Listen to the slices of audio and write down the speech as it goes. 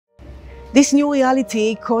This new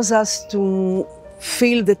reality caused us to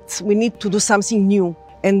feel that we need to do something new,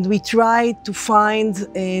 and we try to find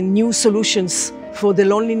new solutions for the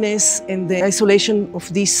loneliness and the isolation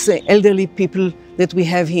of these elderly people that we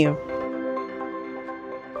have here.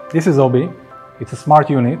 This is Obie. It's a smart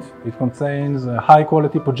unit. It contains a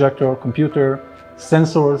high-quality projector, computer,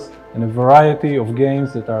 sensors, and a variety of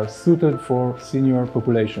games that are suited for senior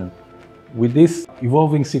population. With this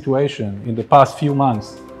evolving situation in the past few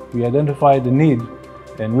months, we identified the need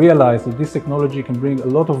and realized that this technology can bring a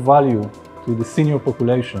lot of value to the senior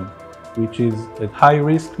population, which is at high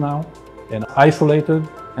risk now and isolated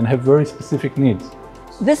and have very specific needs.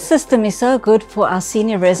 This system is so good for our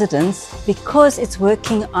senior residents because it's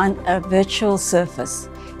working on a virtual surface.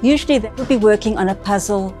 Usually they will be working on a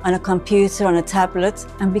puzzle, on a computer, on a tablet,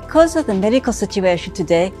 and because of the medical situation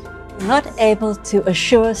today, we're not able to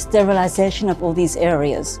assure sterilization of all these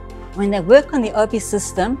areas. When they work on the Obie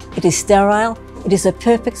system, it is sterile. It is a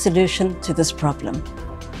perfect solution to this problem.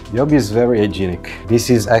 The Obie is very hygienic. This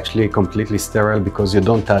is actually completely sterile because you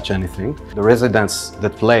don't touch anything. The residents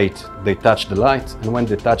that play it, they touch the light, and when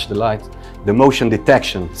they touch the light, the motion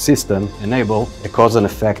detection system enables a cause and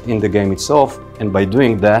effect in the game itself, and by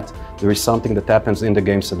doing that, there is something that happens in the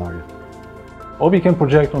game scenario. Obie can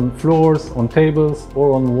project on floors, on tables,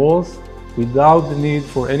 or on walls without the need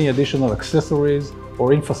for any additional accessories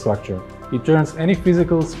or infrastructure. It turns any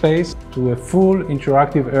physical space to a full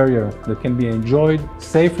interactive area that can be enjoyed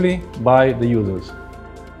safely by the users.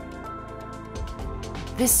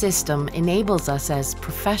 This system enables us as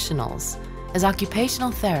professionals, as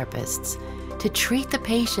occupational therapists, to treat the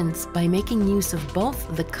patients by making use of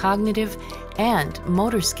both the cognitive and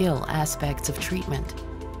motor skill aspects of treatment,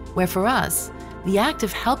 where for us, the act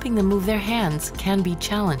of helping them move their hands can be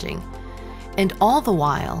challenging, and all the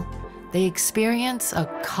while, they experience a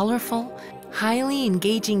colorful, highly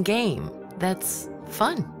engaging game that's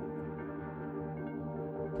fun.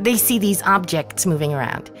 They see these objects moving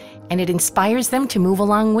around, and it inspires them to move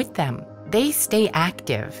along with them. They stay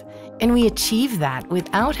active, and we achieve that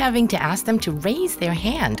without having to ask them to raise their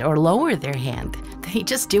hand or lower their hand. They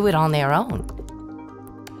just do it on their own.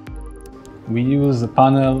 We use a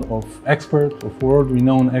panel of experts, of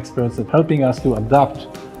world-renowned experts, that helping us to adapt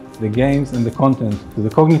the games and the content to the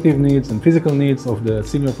cognitive needs and physical needs of the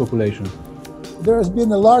senior population. There has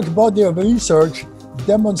been a large body of research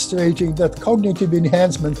demonstrating that cognitive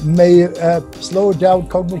enhancement may slow down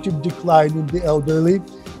cognitive decline in the elderly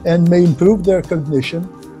and may improve their cognition.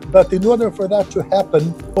 But in order for that to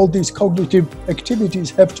happen, all these cognitive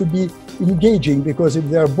activities have to be engaging, because if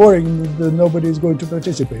they are boring, then nobody is going to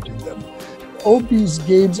participate in them. Obie's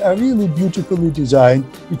games are really beautifully designed.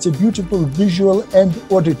 It's a beautiful visual and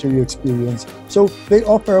auditory experience. So they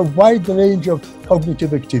offer a wide range of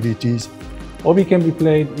cognitive activities. Obie can be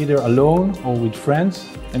played either alone or with friends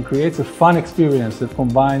and creates a fun experience that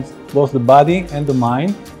combines both the body and the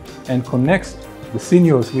mind and connects the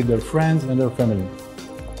seniors with their friends and their family.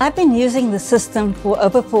 I've been using the system for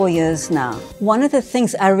over 4 years now. One of the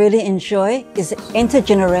things I really enjoy is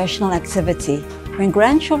intergenerational activity. When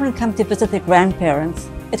grandchildren come to visit their grandparents,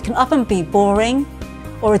 it can often be boring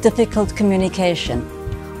or a difficult communication.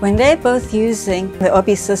 When they're both using the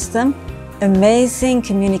Obie system, amazing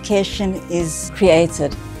communication is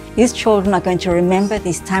created. These children are going to remember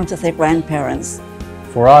these times with their grandparents.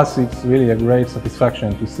 For us, it's really a great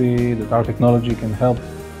satisfaction to see that our technology can help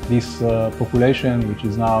this population, which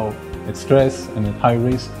is now at stress and at high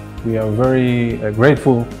risk. We are very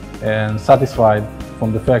grateful and satisfied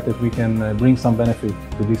from the fact that we can bring some benefit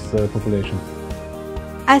to this population.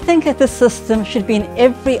 I think that this system should be in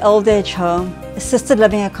every old age home, assisted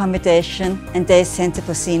living accommodation, and day center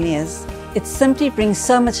for seniors. It simply brings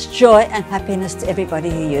so much joy and happiness to everybody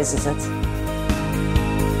who uses it.